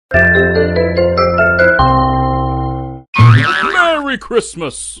Merry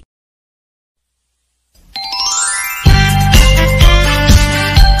Christmas!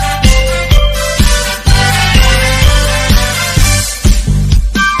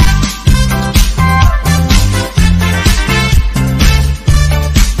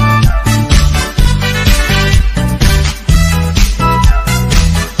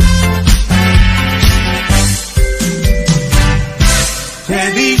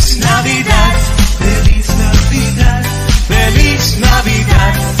 Feliz Navidad, Feliz Navidad, Feliz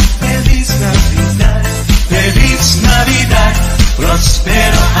Navidad, Feliz Navidad, Feliz Navidad,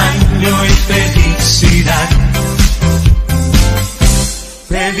 próspero año y felicidad.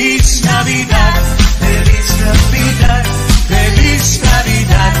 Feliz Navidad, Feliz Navidad, Feliz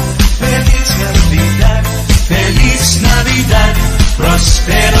Navidad, Feliz Navidad, Feliz Navidad,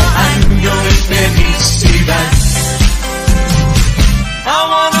 próspero año y felicidad. I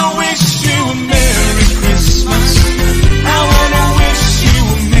wanna wish you a Merry Christmas. I wanna wish you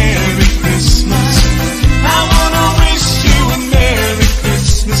a Merry Christmas. I wanna wish you a Merry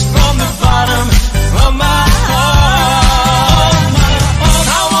Christmas from the bottom of my heart.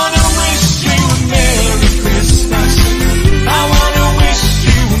 I wanna wish you a Merry Christmas. I wanna wish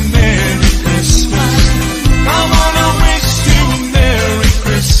you a Merry Christmas. I wanna wish you a Merry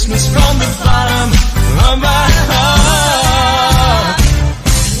Christmas from the bottom of my heart.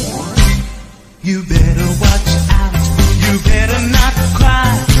 You better watch out, you better not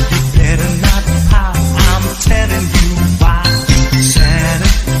cry, you better not pout, I'm telling you why. Santa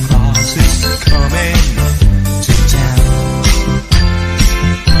Claus is coming to town.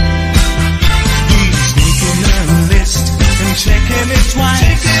 He's making a list and checking it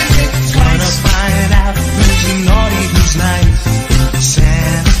twice. Gonna find out who's naughty, who's nice.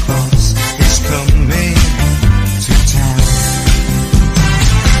 Santa Claus is coming to town.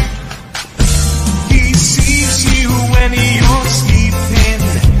 When you're sleeping,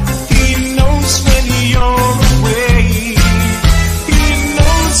 he knows when you're away. He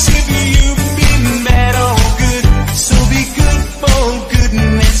knows if you've been bad or good, so be good for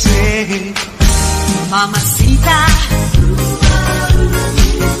goodness sake. Mamacita,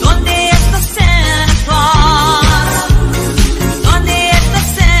 ¿dónde está Santa Claus?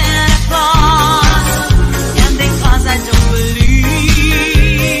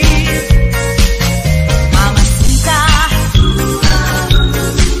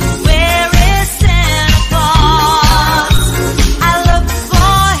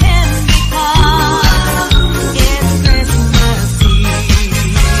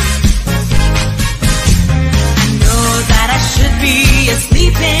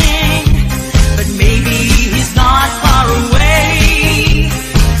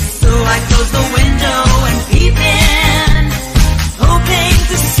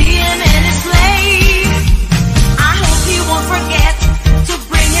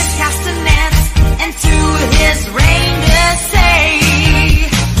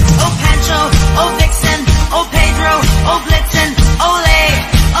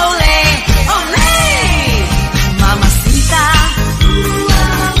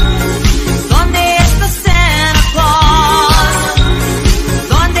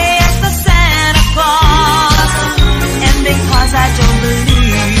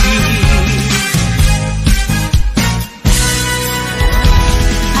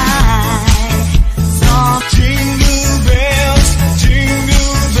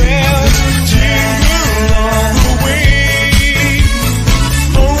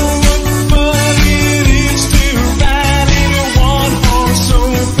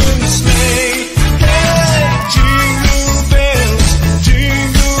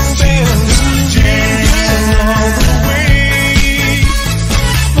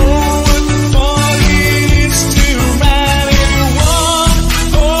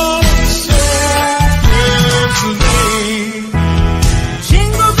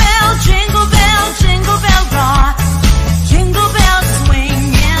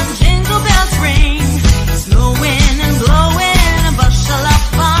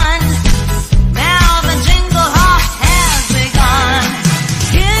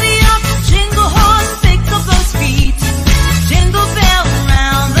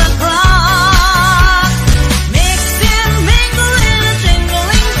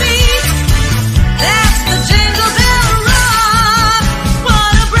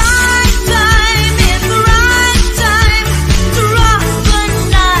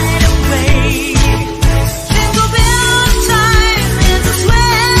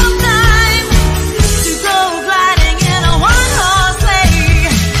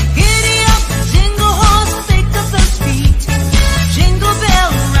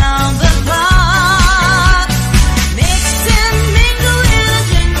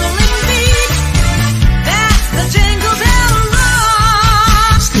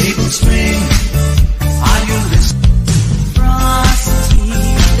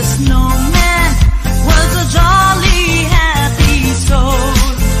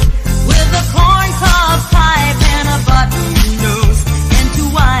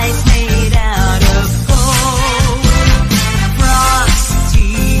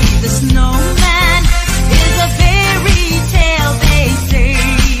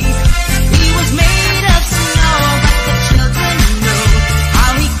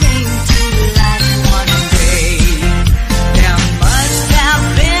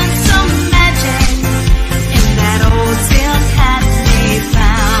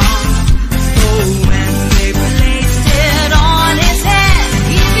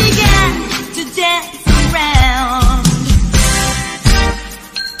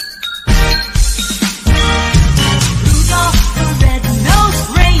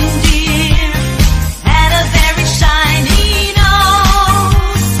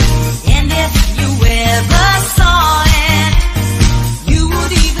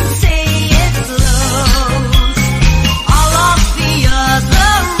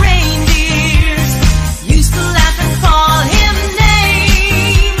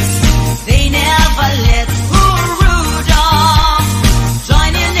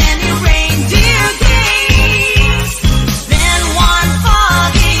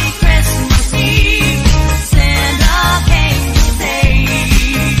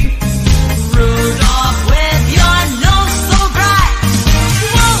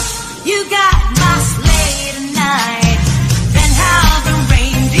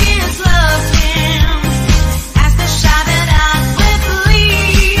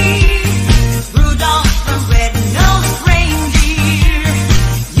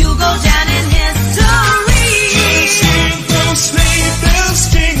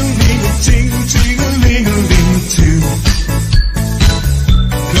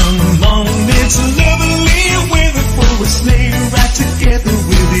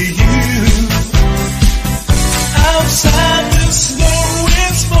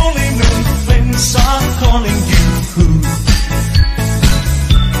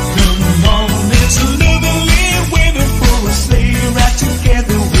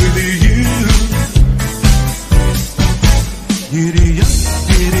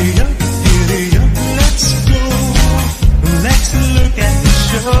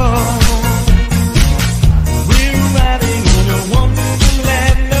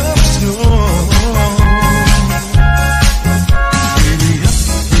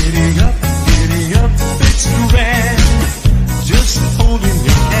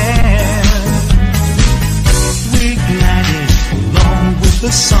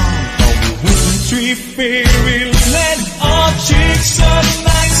 song of a wintry fairyland. Our cheeks are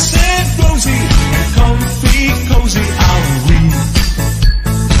nice and rosy and comfy, cozy are we.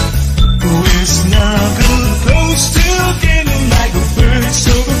 We're snuggled close together like a bird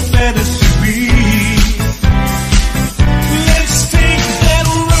so the feathers should be. Let's take that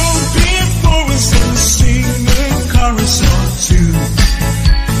road before us and sing a chorus or two.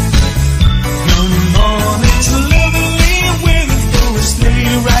 Come on, it's lovely weather for us, stay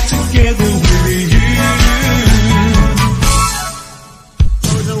right together with you.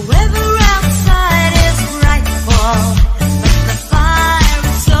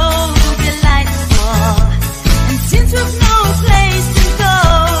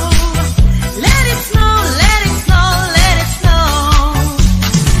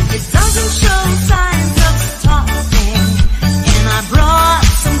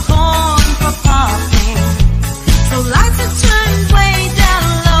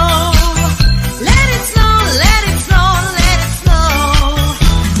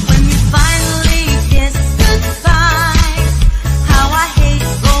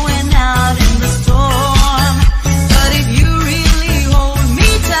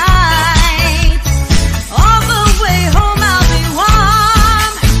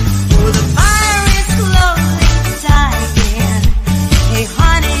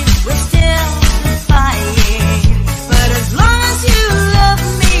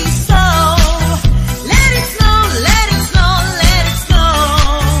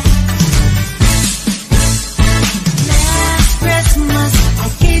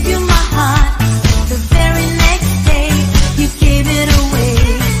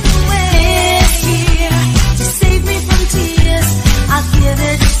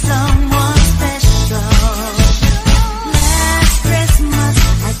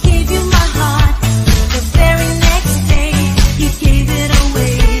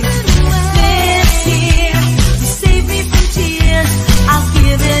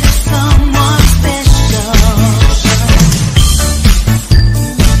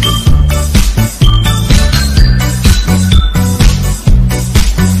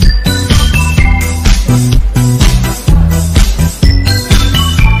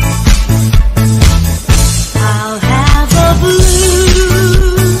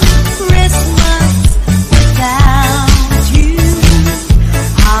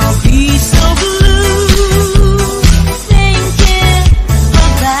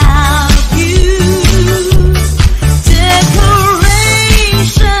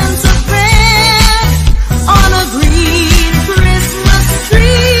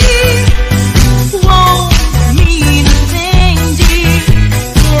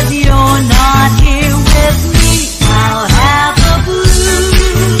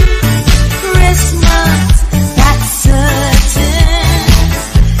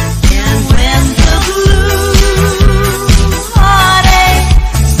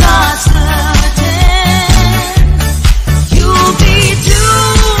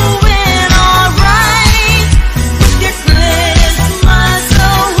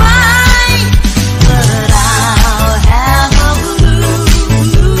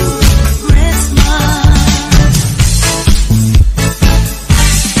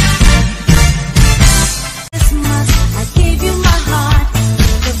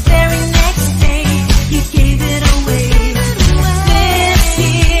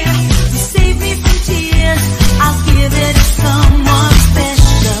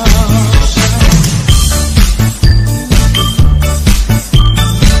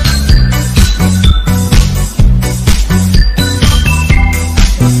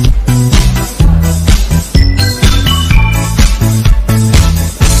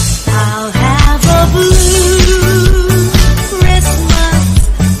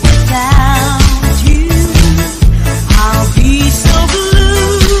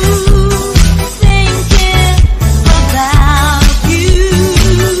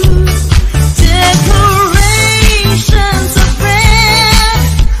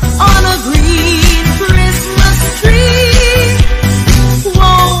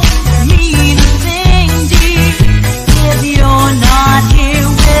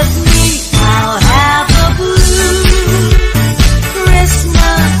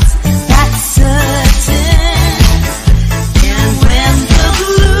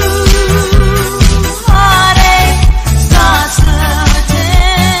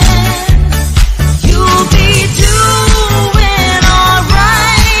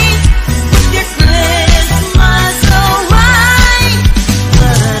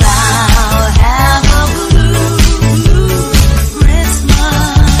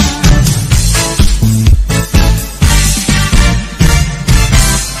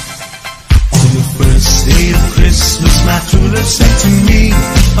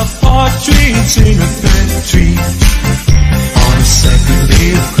 partridge in a pear tree. On the second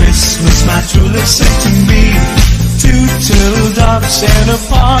day of Christmas, my true love sent to me 2 turtle doves and a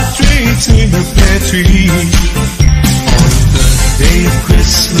partridge in a pear tree. On the third day of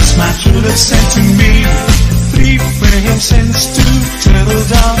Christmas, my true love sent to me 3 frankincense, 2 turtle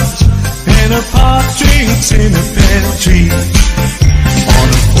doves and a partridge in a pear tree. On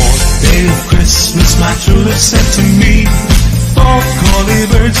the fourth day of Christmas, my true love sent to me 4 collie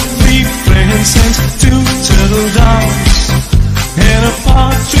birds, 3 frankincense, 2 turtle doves and a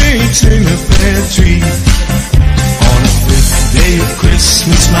partridge in a pear tree. On the fifth day of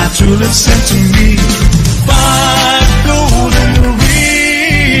Christmas, my true love sent to me 5 golden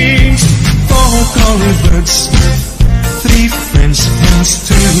rings, 4 collie birds, 3 French hens,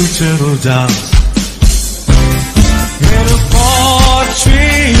 2 turtle doves